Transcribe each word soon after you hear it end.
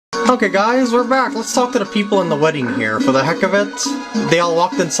Okay guys, we're back. Let's talk to the people in the wedding here. For the heck of it, they all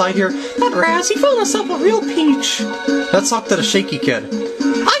walked inside here. That Raz, he found himself a real peach. Let's talk to the shaky kid.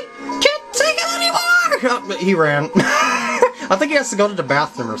 I can't take it anymore! He ran. I think he has to go to the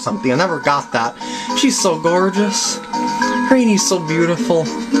bathroom or something. I never got that. She's so gorgeous. Rainy's so beautiful.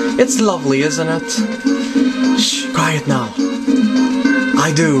 It's lovely, isn't it? Shh, quiet now.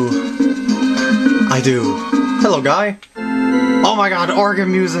 I do. Hello, guy. Oh my god,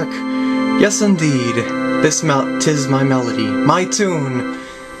 organ music! Yes, indeed. Tis my melody, my tune.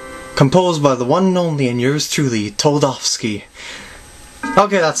 Composed by the one and only and yours truly, Toldovsky.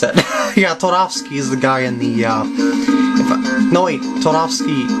 Okay, that's it. Yeah, Toldovsky is the guy in the, no wait,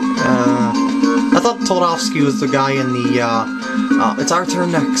 Toldovsky, I thought Toldovsky was the guy in the, it's our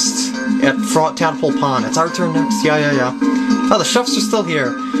turn next. At Tadpole Pond. It's our turn next. Yeah. Oh, the chefs are still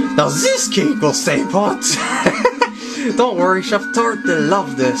here. Now this cake will stay put. Don't worry, Chef Tort, they'll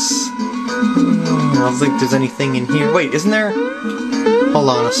love this. I don't think there's anything in here. Wait, isn't there? Hold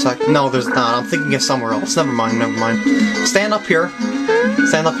on a sec. No, there's not. I'm thinking of somewhere else. Never mind. Stand up here.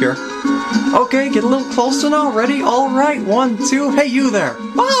 Okay, get a little closer now. Ready? Alright, 1, 2. Hey, you there.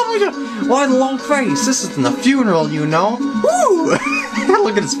 Oh, why the long face? This isn't a funeral, you know. Woo!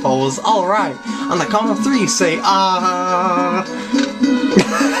 Look at his pose. Alright. On the count of 3, say,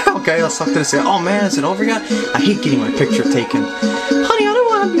 Okay, let's talk to this guy. Oh man, is it over yet? I hate getting my picture taken. Honey, I don't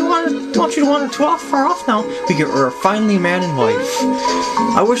want you to wander too far off now. We're finally man and wife.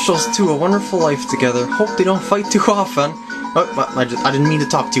 I wish those two a wonderful life together. Hope they don't fight too often. Oh, I didn't mean to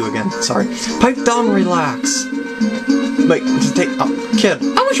talk to you again. Sorry. Pipe down, relax. Wait, kid.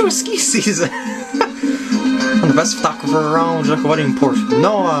 I wish it was ski season. I'm the best photographer around. Would you like a wedding portrait?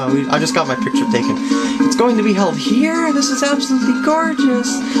 No, I just got my picture taken. It's going to be held here. This is absolutely gorgeous.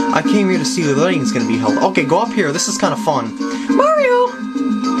 I came here to see where the wedding's going to be held. Okay, go up here. This is kind of fun. Mario!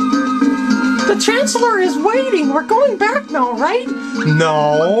 The Chancellor is waiting. We're going back now, right?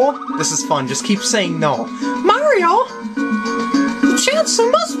 No. This is fun. Just keep saying no. Mario! The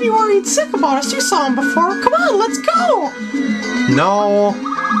Chancellor must be worried sick about us. You saw him before. Come on, let's go! No.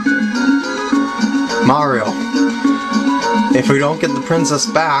 Mario. If we don't get the princess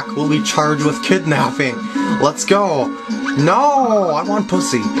back, we'll be charged with kidnapping. Let's go. No, I want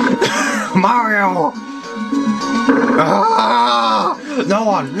pussy. Mario. Ah! No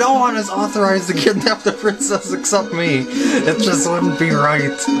one is authorized to kidnap the princess except me. It just wouldn't be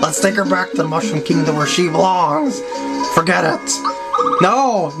right. Let's take her back to the Mushroom Kingdom where she belongs. Forget it.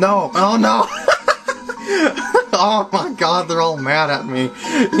 No, oh no. Oh my god, they're all mad at me.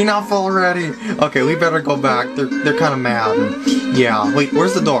 Enough already. Okay, we better go back. They're kind of mad. Yeah, wait,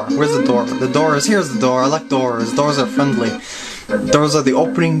 where's the door? Here's the door. I like doors. Doors are friendly. Doors are the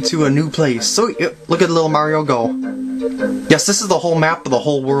opening to a new place. So, look at little Mario go. Yes, this is the whole map of the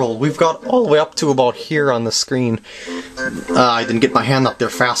whole world. We've got all the way up to about here on the screen. I didn't get my hand up there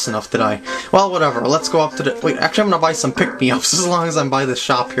fast enough, did I? Well, whatever. Let's go up to the... Wait, actually I'm gonna buy some pick-me-ups as long as I'm by this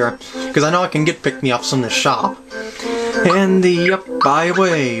shop here. Because I know I can get pick-me-ups from this shop. And yep, buy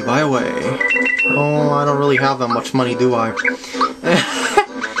away. Oh, I don't really have that much money, do I?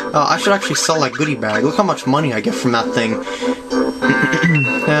 I should actually sell that goodie bag. Look how much money I get from that thing.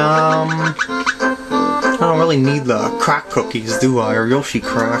 I don't really need the crack cookies, do I? Or Yoshi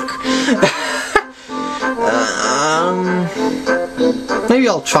crack. Maybe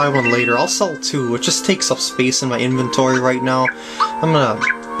I'll try one later. I'll sell 2. It just takes up space in my inventory right now. I'm gonna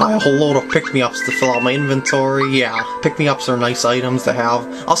buy a whole load of pick-me-ups to fill out my inventory. Yeah, pick-me-ups are nice items to have.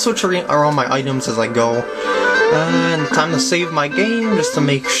 I'll switch around my items as I go. And time to save my game just to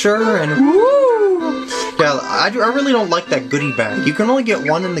make sure, and woo! Yeah, I really don't like that goodie bag. You can only get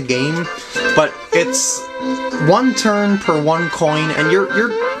 1 in the game, but it's 1 turn per 1 coin, and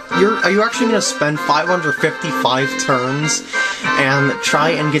are you actually going to spend 555 turns and try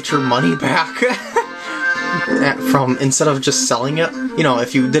and get your money back? Instead of just selling it? You know,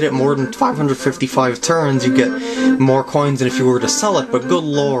 if you did it more than 555 turns, you get more coins than if you were to sell it, but good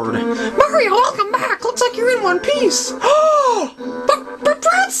lord. Mario, welcome back! Looks like you're in one piece! Oh! But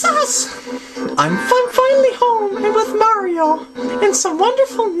Princess! I'm finally home, and with Mario, and some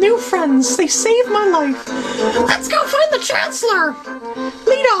wonderful new friends. They saved my life. Let's go find the Chancellor!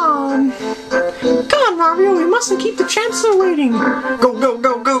 Lead on! Come on, Mario, we mustn't keep the Chancellor waiting. Go,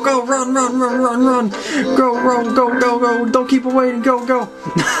 run! Go, don't keep her waiting, go!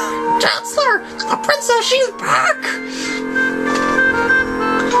 Chancellor! The princess, she's back!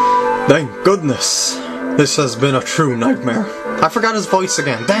 Thank goodness. This has been a true nightmare. I forgot his voice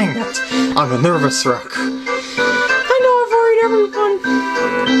again, dang it! I'm a nervous wreck. I know I've worried everyone,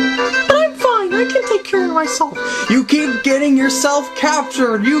 but I'm fine, I can take care of find myself. You keep getting yourself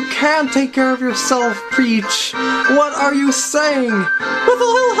captured. You can't take care of yourself, Peach. What are you saying? With a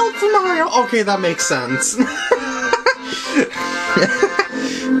little help from Mario. Okay, that makes sense.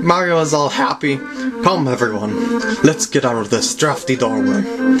 Mario is all happy. Come, everyone. Let's get out of this drafty doorway.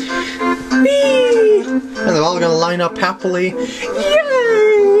 Whee! And they're all gonna line up happily.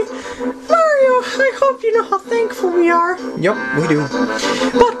 Yay! Mario, I hope you know how thankful we are. Yep, we do.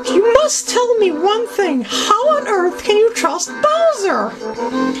 But you must tell me one thing. How on earth can you trust Bowser?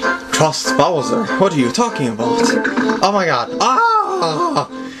 Trust Bowser? What are you talking about? Oh my god. Ah!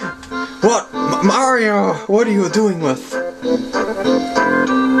 What? Mario, what are you doing with?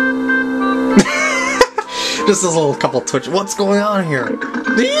 Just this little couple twitch. What's going on here?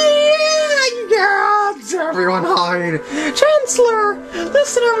 Everyone hide! Chancellor!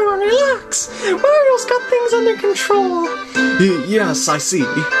 Listen, everyone, relax! Mario's got things under control! Yes, I see.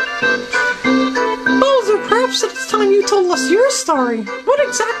 Bowser, perhaps it's time you told us your story. What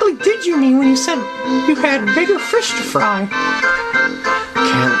exactly did you mean when you said you had bigger fish to fry?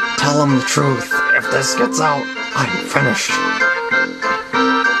 Can't tell him the truth. If this gets out, I'm finished.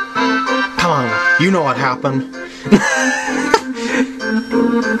 Come on, you know what happened.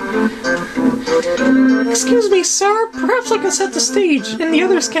 Excuse me, sir. Perhaps I can set the stage, and the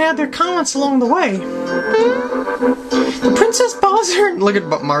others can add their comments along the way. The Princess Bowser... Look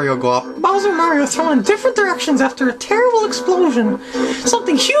at Mario go up. Bowser and Mario thrown in different directions after a terrible explosion.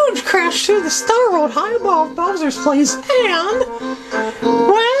 Something huge crashed through the Star Road high above Bowser's place, and...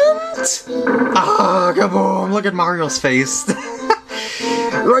 went... Ah, kaboom! Look at Mario's face.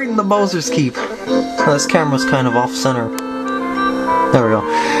 Right in the Bowser's Keep. Oh, this camera's kind of off-center. There we go.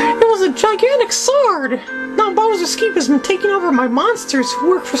 It was a gigantic sword! Now Bowser's Keep has been taken over by monsters who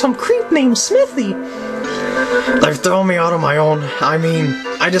work for some creep named Smithy. They've thrown me out on my own. I mean,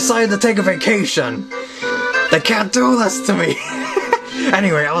 I decided to take a vacation. They can't do this to me.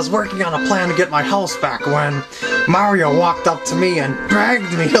 Anyway, I was working on a plan to get my house back when Mario walked up to me and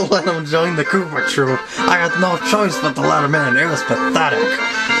begged me to let him join the Koopa Troop. I had no choice but to let him in. It was pathetic.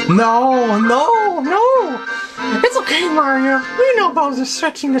 No, no, no! It's okay, Mario. We know Bowser's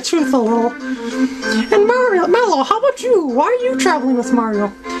stretching the truth a little. And Mallow, how about you? Why are you traveling with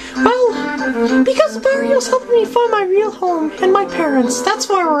Mario? Well, because Mario's helping me find my real home and my parents. That's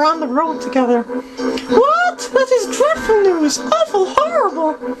why we're on the road together. What? That is dreadful news. Awful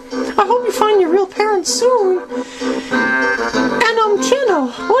horrible. I hope you find your real parents soon. And Jenna,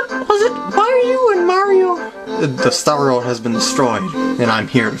 what was it? Why are you and Mario... The Star Road has been destroyed, and I'm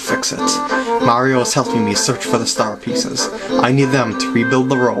here to fix it. Mario is helping me search for the star pieces. I need them to rebuild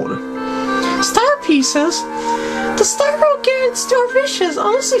the road. Star pieces? The Star Road grants our wishes.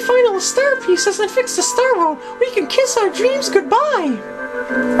 Unless we find all the star pieces and fix the Star Road, we can kiss our dreams goodbye.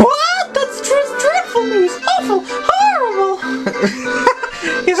 What? That's dreadful news. Awful. Horrible.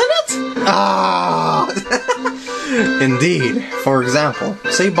 Isn't it? Ah. Indeed. For example,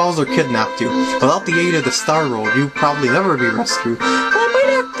 say Bowser kidnapped you. Without the aid of the Star Road, you'd probably never be rescued. Well, it might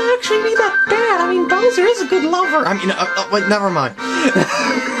not actually be that bad. I mean, Bowser is a good lover. I mean, wait, never mind.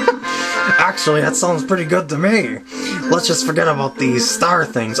 Actually, that sounds pretty good to me. Let's just forget about these star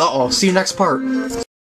things. Uh-oh, see you next part.